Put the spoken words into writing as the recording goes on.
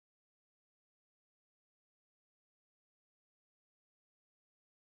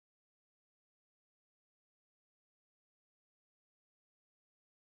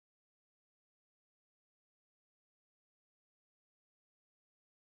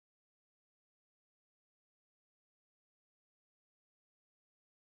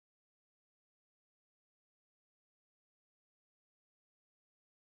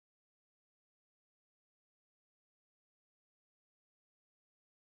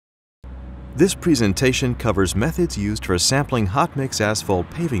This presentation covers methods used for sampling hot mix asphalt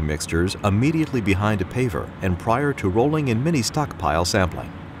paving mixtures immediately behind a paver and prior to rolling in mini stockpile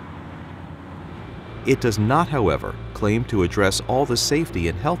sampling. It does not, however, claim to address all the safety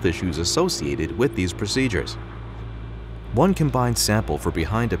and health issues associated with these procedures. One combined sample for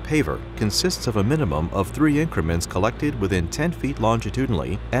behind a paver consists of a minimum of 3 increments collected within 10 feet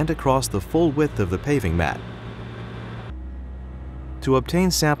longitudinally and across the full width of the paving mat. To obtain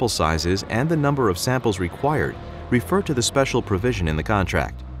sample sizes and the number of samples required, refer to the special provision in the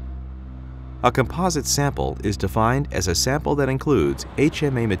contract. A composite sample is defined as a sample that includes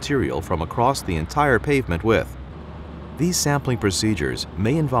HMA material from across the entire pavement width. These sampling procedures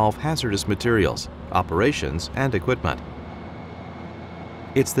may involve hazardous materials, operations, and equipment.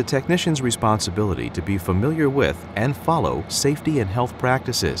 It's the technician's responsibility to be familiar with and follow safety and health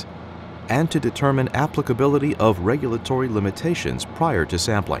practices, and to determine applicability of regulatory limitations prior to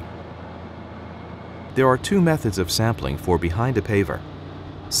sampling. There are 2 methods of sampling for behind a paver: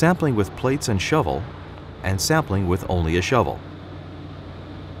 sampling with plates and shovel, and sampling with only a shovel.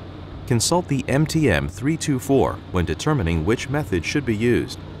 Consult the MTM 324 when determining which method should be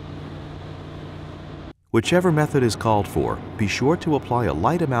used. Whichever method is called for, be sure to apply a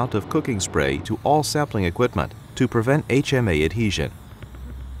light amount of cooking spray to all sampling equipment to prevent HMA adhesion.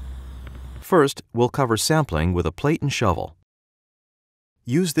 First, we'll cover sampling with a plate and shovel.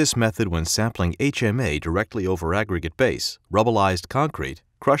 Use this method when sampling HMA directly over aggregate base, rubbleized concrete,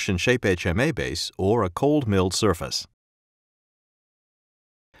 crush and shape HMA base, or a cold milled surface.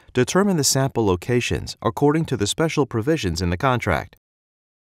 Determine the sample locations according to the special provisions in the contract.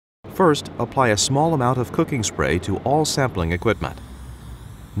 First, apply a small amount of cooking spray to all sampling equipment.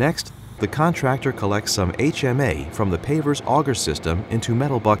 Next, the contractor collects some HMA from the paver's auger system into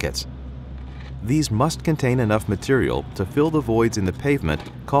metal buckets. These must contain enough material to fill the voids in the pavement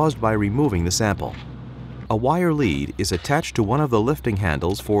caused by removing the sample. A wire lead is attached to one of the lifting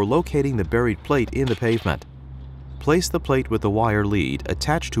handles for locating the buried plate in the pavement. Place the plate with the wire lead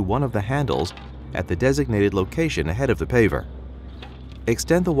attached to one of the handles at the designated location ahead of the paver.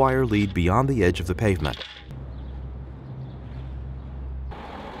 Extend the wire lead beyond the edge of the pavement.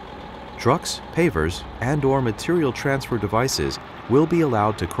 Trucks, pavers, and/or material transfer devices will be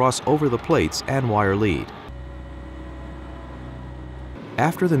allowed to cross over the plates and wire lead.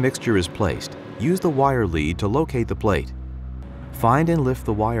 After the mixture is placed, use the wire lead to locate the plate. Find and lift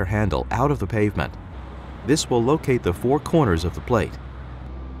the wire handle out of the pavement. This will locate the 4 corners of the plate.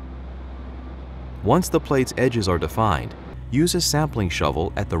 Once the plate's edges are defined, use a sampling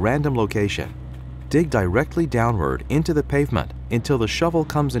shovel at the random location. Dig directly downward into the pavement until the shovel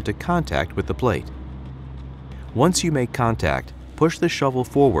comes into contact with the plate. Once you make contact, push the shovel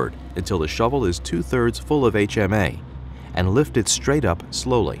forward until the shovel is 2/3 full of HMA and lift it straight up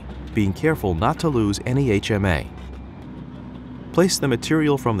slowly, being careful not to lose any HMA. Place the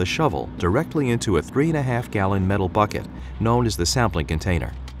material from the shovel directly into a 3.5-gallon metal bucket known as the sampling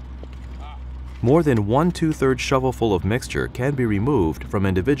container. More than 1/2 shovelful of mixture can be removed from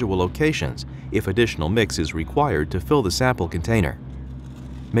individual locations if additional mix is required to fill the sample container.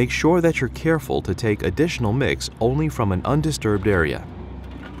 Make sure that you're careful to take additional mix only from an undisturbed area.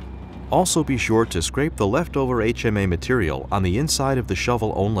 Also be sure to scrape the leftover HMA material on the inside of the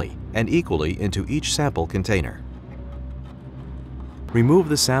shovel only and equally into each sample container. Remove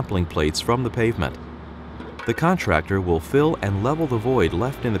the sampling plates from the pavement. The contractor will fill and level the void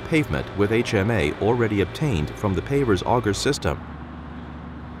left in the pavement with HMA already obtained from the paver's auger system.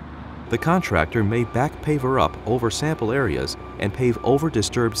 The contractor may back paver up over sample areas and pave over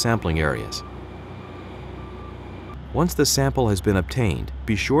disturbed sampling areas. Once the sample has been obtained,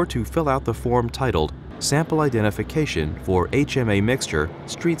 be sure to fill out the form titled Sample Identification for HMA Mixture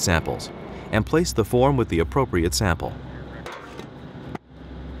Street Samples and place the form with the appropriate sample.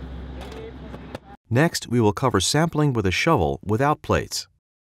 Next, we will cover sampling with a shovel without plates.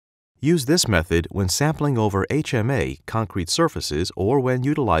 Use this method when sampling over HMA concrete surfaces or when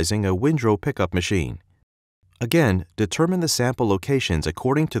utilizing a windrow pickup machine. Again, determine the sample locations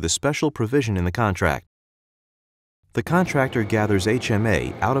according to the special provision in the contract. The contractor gathers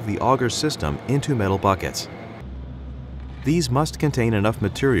HMA out of the auger system into metal buckets. These must contain enough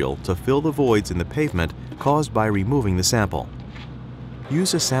material to fill the voids in the pavement caused by removing the sample.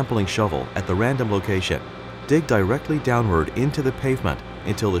 Use a sampling shovel at the random location. Dig directly downward into the pavement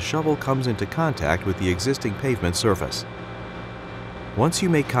until the shovel comes into contact with the existing pavement surface. Once you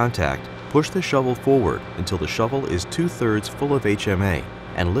make contact, push the shovel forward until the shovel is 2/3 full of HMA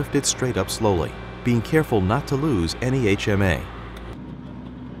and lift it straight up slowly, being careful not to lose any HMA.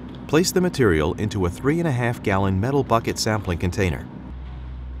 Place the material into a 3.5-gallon metal bucket sampling container.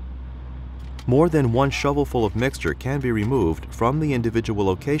 More than one shovelful of mixture can be removed from the individual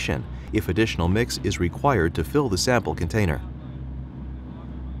location if additional mix is required to fill the sample container.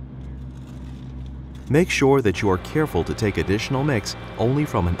 Make sure that you are careful to take additional mix only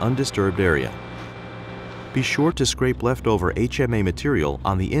from an undisturbed area. Be sure to scrape leftover HMA material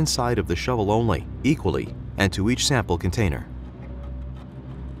on the inside of the shovel only, equally, and to each sample container.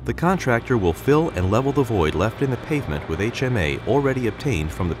 The contractor will fill and level the void left in the pavement with HMA already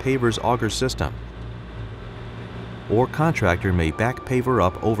obtained from the paver's auger system. Or contractor may back paver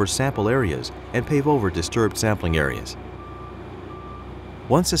up over sample areas and pave over disturbed sampling areas.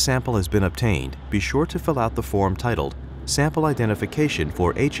 Once a sample has been obtained, be sure to fill out the form titled Sample Identification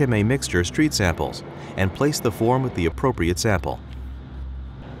for HMA Mixture Street Samples and place the form with the appropriate sample.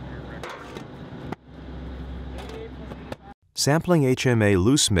 Sampling HMA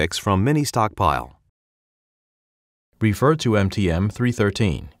loose mix from mini stockpile. Refer to MTM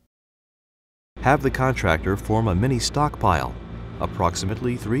 313. Have the contractor form a mini stockpile,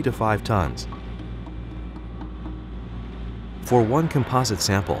 approximately 3 to 5 tons. For one composite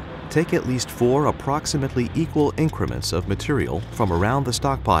sample, take at least 4 approximately equal increments of material from around the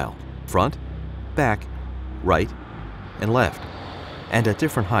stockpile, front, back, right, and left, and at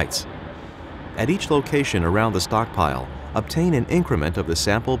different heights. At each location around the stockpile, obtain an increment of the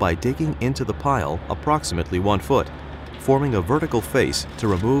sample by digging into the pile approximately 1 foot, forming a vertical face to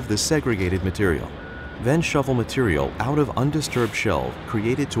remove the segregated material. Then shovel material out of undisturbed shelve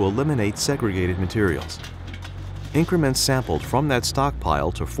created to eliminate segregated materials. Increments sampled from that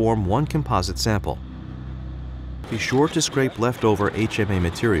stockpile to form one composite sample. Be sure to scrape leftover HMA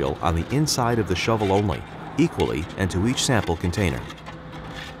material on the inside of the shovel only, equally and to each sample container.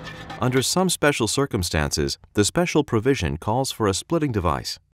 Under some special circumstances, the special provision calls for a splitting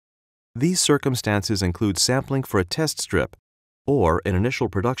device. These circumstances include sampling for a test strip or an initial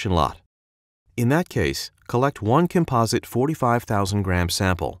production lot. In that case, collect one composite 45,000 gram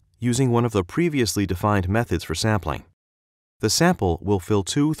sample using one of the previously defined methods for sampling. The sample will fill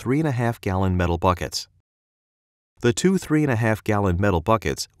 2 3.5 gallon metal buckets. The 2 3.5 gallon metal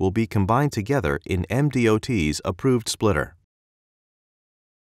buckets will be combined together in MDOT's approved splitter.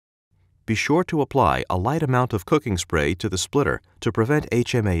 Be sure to apply a light amount of cooking spray to the splitter to prevent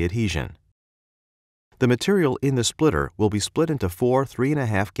HMA adhesion. The material in the splitter will be split into 4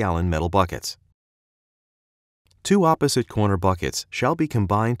 3.5 gallon metal buckets. 2 opposite corner buckets shall be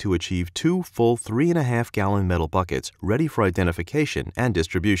combined to achieve 2 full 3.5 gallon metal buckets ready for identification and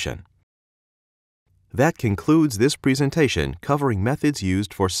distribution. That concludes this presentation covering methods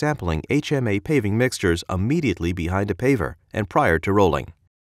used for sampling HMA paving mixtures immediately behind a paver and prior to rolling.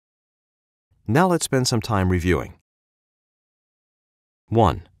 Now let's spend some time reviewing.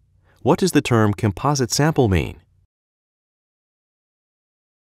 1. What does the term composite sample mean?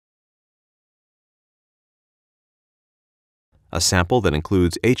 A sample that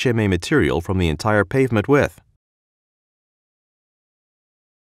includes HMA material from the entire pavement width.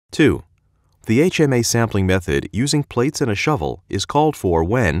 2. The HMA sampling method using plates and a shovel is called for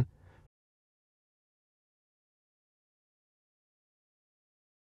when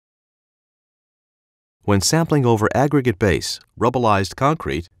sampling over aggregate base, rubbleized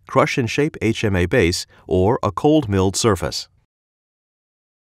concrete, crush and shape HMA base, or a cold milled surface.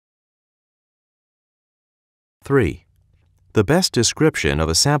 3. The best description of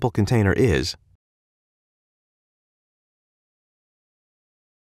a sample container is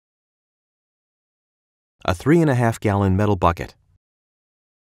a 3.5 gallon metal bucket.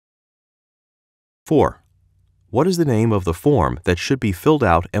 4. What is the name of the form that should be filled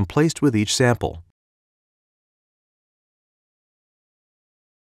out and placed with each sample?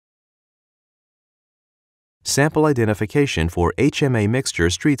 Sample identification for HMA mixture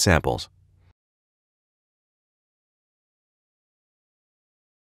street samples.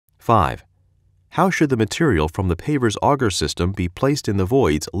 5. How should the material from the paver's auger system be placed in the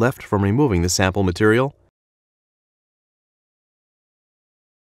voids left from removing the sample material?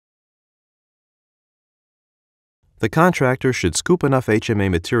 The contractor should scoop enough HMA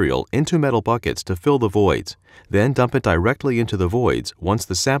material into metal buckets to fill the voids, then dump it directly into the voids once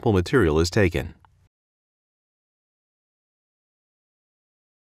the sample material is taken.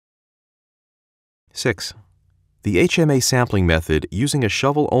 6. The HMA sampling method using a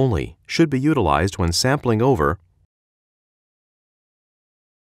shovel only should be utilized when sampling over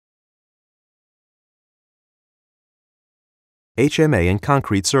HMA and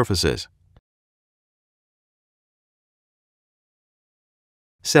concrete surfaces.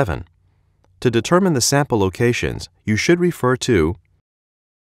 7. To determine the sample locations, you should refer to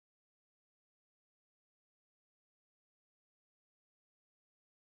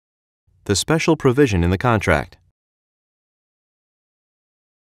the the special provision in the contract.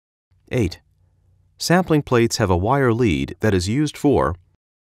 8. Sampling plates have a wire lead that is used for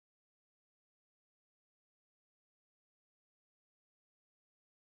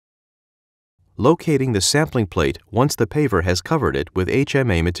locating the sampling plate once the paver has covered it with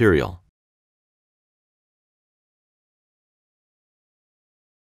HMA material.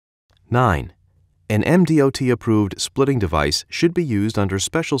 9. An MDOT-approved splitting device should be used under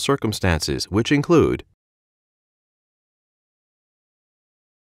special circumstances, which include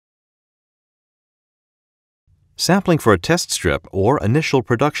sampling for a test strip or initial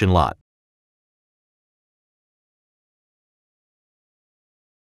production lot,